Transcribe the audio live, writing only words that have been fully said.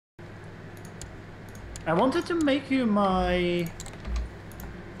I wanted to make you my...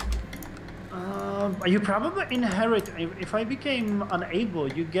 you probably inherit... If I became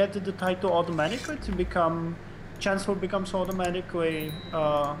unable, you get the title automatically to become... Chancellor becomes automatically...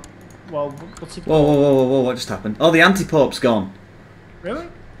 well, what's it called? Whoa, what just happened? Oh, the anti-pope's gone. Really?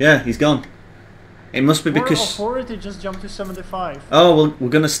 Yeah, he's gone. It must be because... authority just jumped to 75. Oh, well, we're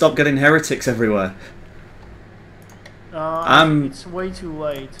going to stop getting heretics everywhere. It's way too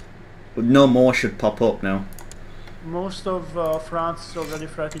late. No more should pop up now. Most of France is already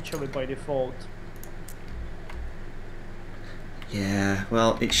threatened Chile by default. Yeah,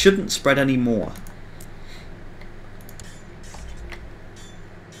 well, it shouldn't spread any more.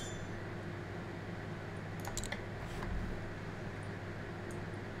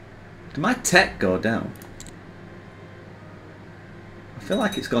 Did my tech go down? I feel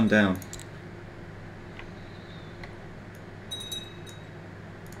like it's gone down.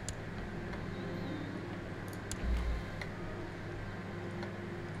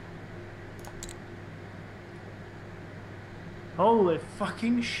 Holy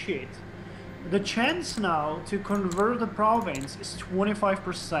fucking shit. The chance now to convert the province is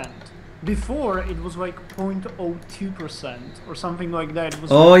 25%. Before it was like 0.02% or something like that. It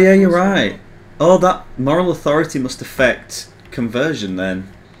was oh yeah, you're right. Oh, that moral authority must affect conversion then.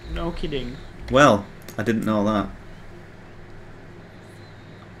 No kidding. Well, I didn't know that.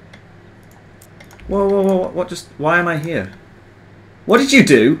 Whoa, what just... Why am I here? What did you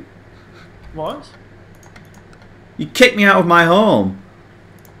do? What? You kicked me out of my home.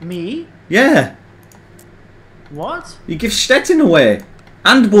 Me? Yeah. What? You give Stettin away.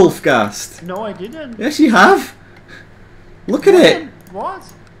 And Wolfgast. No, I didn't. Yes, you have. Look at it.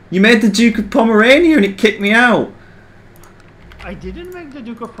 What? You made the Duke of Pomerania and it kicked me out. I didn't make the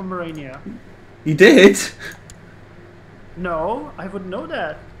Duke of Pomerania. You did? No, I would know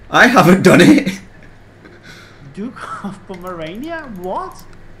that. I haven't done it. Duke of Pomerania? What?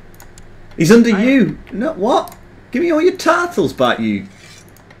 He's under you. No, what? Give me all your turtles back, you.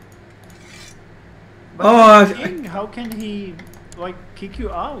 But king, how can he, like, kick you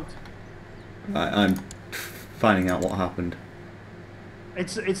out? I'm finding out what happened.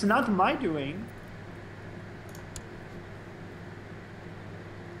 It's not my doing.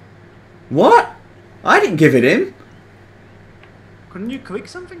 What? I didn't give it him. Couldn't you click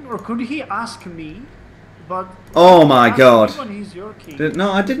something, or could he ask me? But oh my god! when he's your king.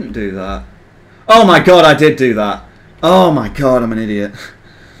 No, I didn't do that. Oh my god, I did do that. Oh my god, I'm an idiot.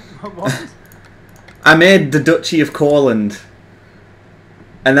 What? I made the Duchy of Courland,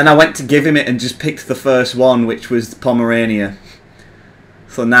 and then I went to give him it and just picked the first one, which was Pomerania.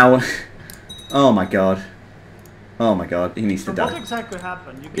 So now, oh my god. Oh my god, he needs to die. What exactly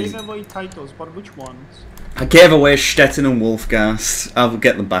happened? You gave away titles, but which ones? I gave away Stettin and Wolfgast. I'll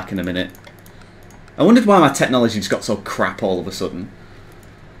get them back in a minute. I wondered why my technology just got so crap all of a sudden.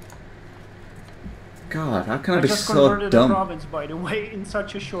 God, how can I be so dumb? I just converted the province, by the way, in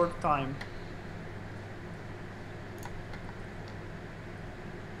such a short time.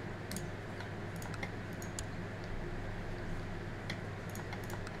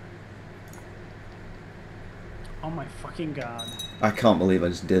 Oh my fucking god. I can't believe I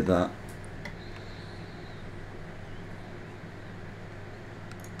just did that.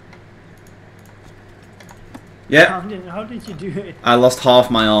 Yeah. How did you do it? I lost half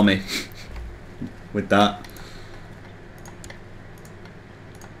my army with that.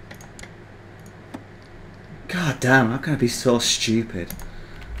 God damn, how can I be so stupid?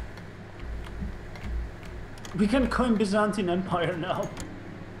 We can claim Byzantine Empire now.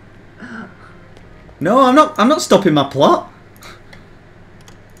 No, I'm not stopping my plot.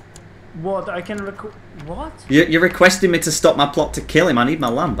 What? I can what? You're requesting me to stop my plot to kill him. I need my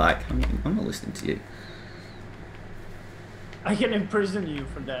land back. I'm not listening to you. I can imprison you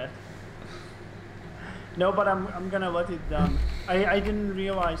for that. No, but I'm gonna let it down. I didn't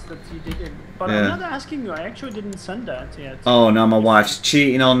realize that you did it. But yeah. I'm not asking you. I actually didn't send that yet. Oh no, my wife's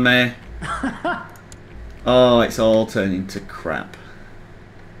cheating on me. Oh, it's all turning to crap.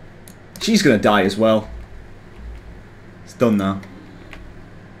 She's gonna die as well. It's done now.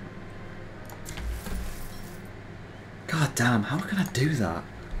 God damn, how can I do that?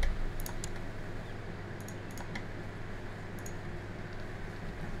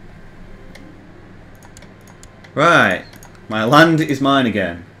 Right, my land is mine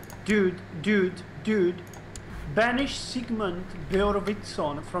again. Dude. Banish Sigmund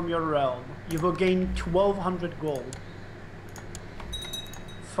Beorvitson from your realm. You will gain 1200 gold.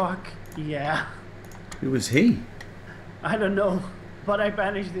 Fuck yeah. Who was he? I don't know, but I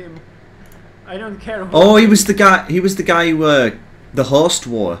banished him. I don't care. Oh, he was the guy. He was the guy who the host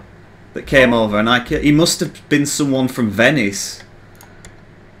wore. that came over, and he must have been someone from Venice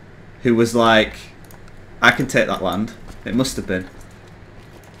who was like, I can take that land. It must have been.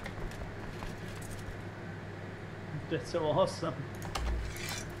 That's so awesome.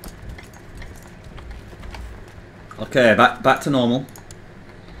 Okay, back to normal.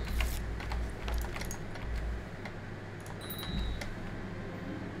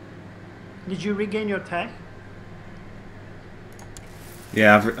 Did you regain your tech?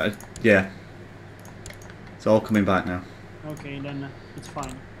 Yeah, yeah. It's all coming back now. Okay, then it's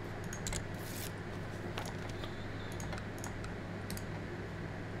fine.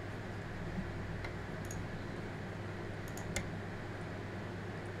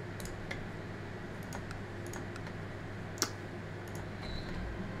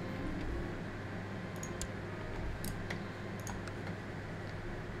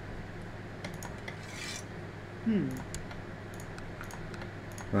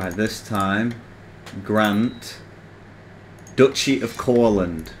 Right, this time, grant Duchy of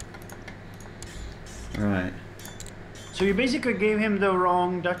Courland. Right. So you basically gave him the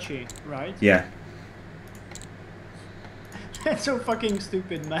wrong duchy, right? Yeah. That's so fucking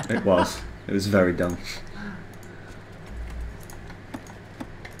stupid, man. It was. It was very dumb.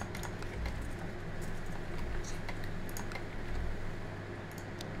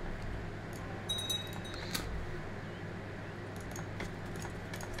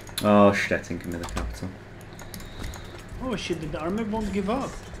 Oh, Stettin can be the capital. Oh shit, the army won't give up.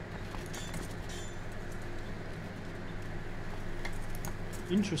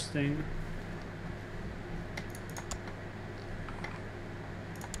 Interesting.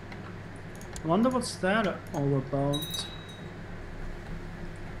 I wonder what's that all about.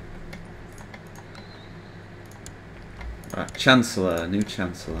 Right, Chancellor, new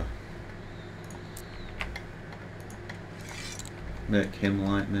Chancellor. Make him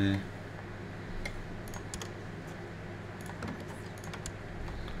like me.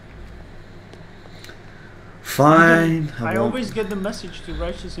 Fine. I always get the message to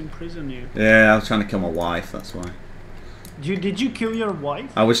righteous imprison you. Yeah, I was trying to kill my wife, that's why. Did you kill your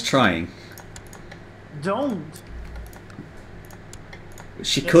wife? I was trying. Don't.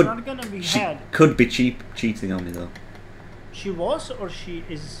 She That's could. not gonna be She had. could be cheating on me though. She was or she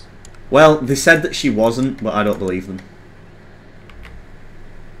is? Well, they said that she wasn't, but I don't believe them.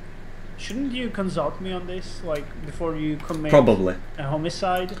 Shouldn't you consult me on this, like, before you commit Probably. a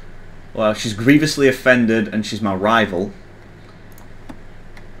homicide? Well, she's grievously offended, and she's my rival.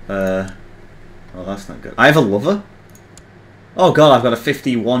 Well, that's not good. I have a lover? Oh god, I've got a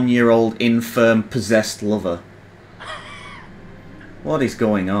 51-year-old infirm possessed lover. What is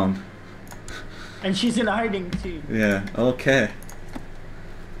going on? And she's in hiding too. Yeah, okay.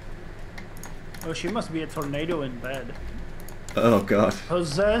 Oh, she must be a tornado in bed. Oh god.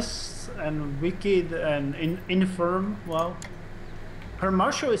 Possessed and wicked and infirm. Well, her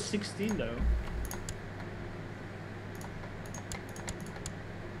martial is 16 though.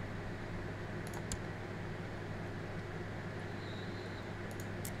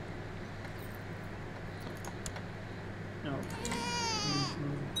 No.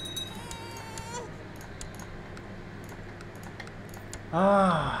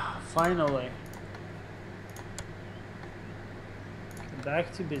 Ah, finally.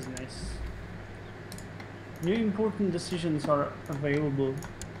 Back to business. New important decisions are available.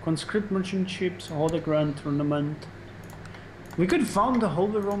 Conscript merchant ships, hold a grand tournament. We could found the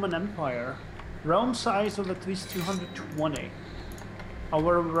Holy Roman Empire. Realm size of at least 220.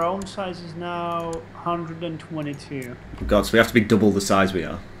 Our realm size is now 122. Oh god, so we have to be double the size we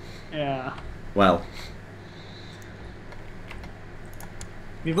are. Yeah. Well.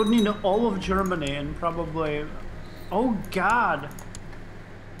 We would need all of Germany and probably... Oh god!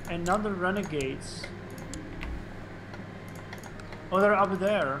 Another renegades. Oh, they're up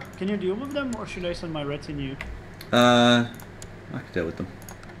there. Can you deal with them or should I send my retinue? I could deal with them.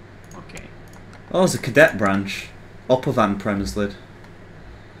 Okay. Oh, there's a cadet branch. Upper Van Premslid.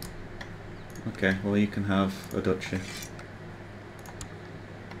 Okay, well you can have a duchy.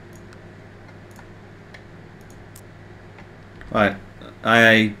 Right,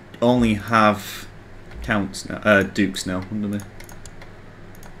 I only have counts now, dukes now under me.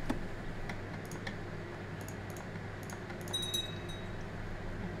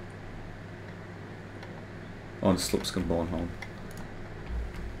 Oh, and Slupsk and Bornholm.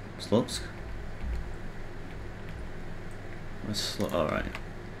 Slupsk? Where's alright.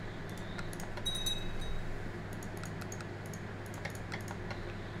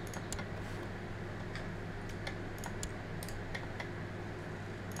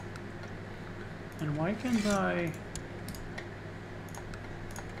 And why can't I...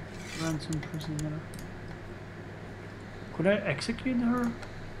 Ransom prisoner. Could I execute her?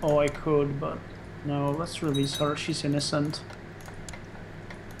 Oh, I could, but no, let's release her. She's innocent.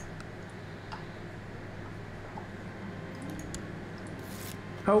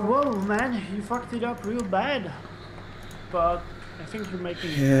 Oh well, man, you fucked it up real bad. But I think you're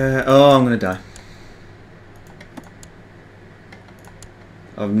making... Yeah, oh, I'm gonna die.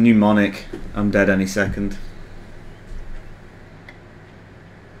 I'm pneumonic. I'm dead any second.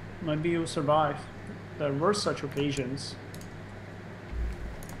 Maybe you'll survive. There were such occasions.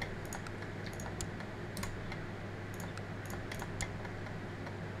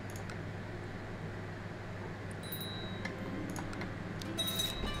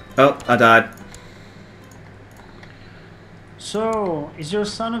 Oh, I died. So, is your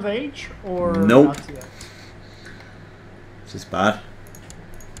son of age or Nope. not yet? This is bad.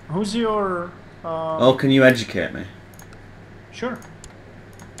 Who's your... Oh, can you educate me? Sure.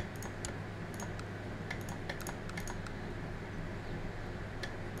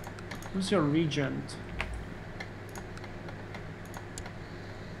 Who's your regent?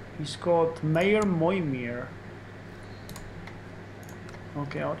 He's called Mayor Moimir.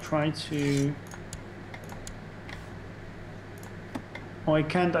 Okay, I'll try to... Oh, I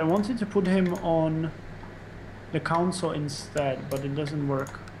can't. I wanted to put him on the council instead, but it doesn't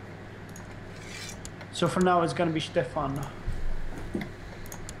work. So for now, it's gonna be Stefan.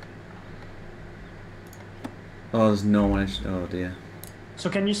 Oh, there's no one. Oh dear. So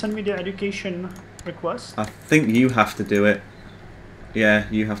can you send me the education request? I think you have to do it. Yeah,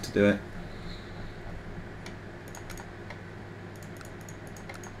 you have to do it.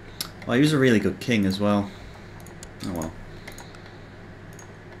 Well, he was a really good king as well. Oh well.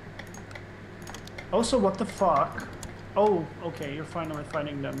 Also, what the fuck? Oh, okay, you're finally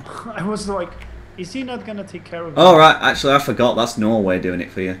fighting them. I was like, is he not gonna take care of them? Oh right, actually I forgot. That's Norway doing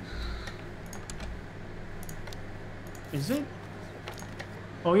it for you. Is it?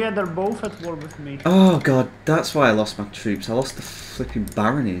 Oh yeah, they're both at war with me. Oh god, that's why I lost my troops. I lost the flipping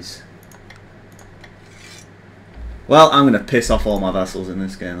baronies. Well, I'm going to piss off all my vassals in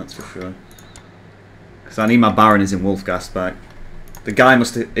this game, that's for sure. Because I need my baronies in Wolfgast back. The guy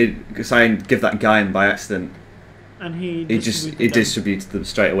must have... Because I give that guy in by accident. And he distributed them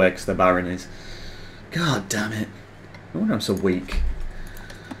straight away because they're baronies. God damn it. No wonder I'm so weak.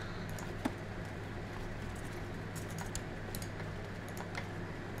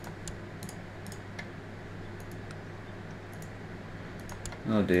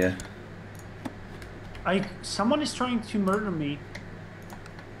 Oh dear. Someone is trying to murder me.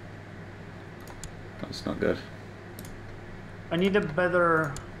 That's not good. I need a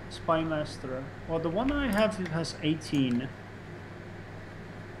better spy master. Well, the one I have has 18.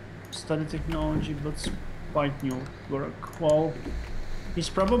 Study technology, but spy new work. Well, he's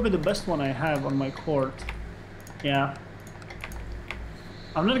probably the best one I have on my court. Yeah.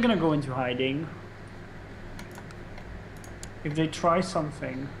 I'm not gonna go into hiding. If they try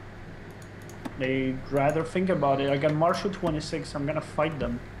something, they'd rather think about it. I got Marshal 26, I'm gonna fight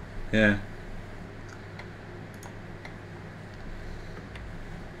them. Yeah.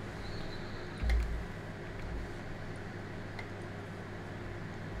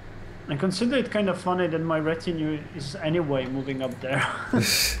 I consider it kind of funny that my retinue is anyway moving up there.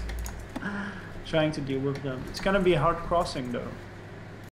 Trying to deal with them. It's gonna be a hard crossing though.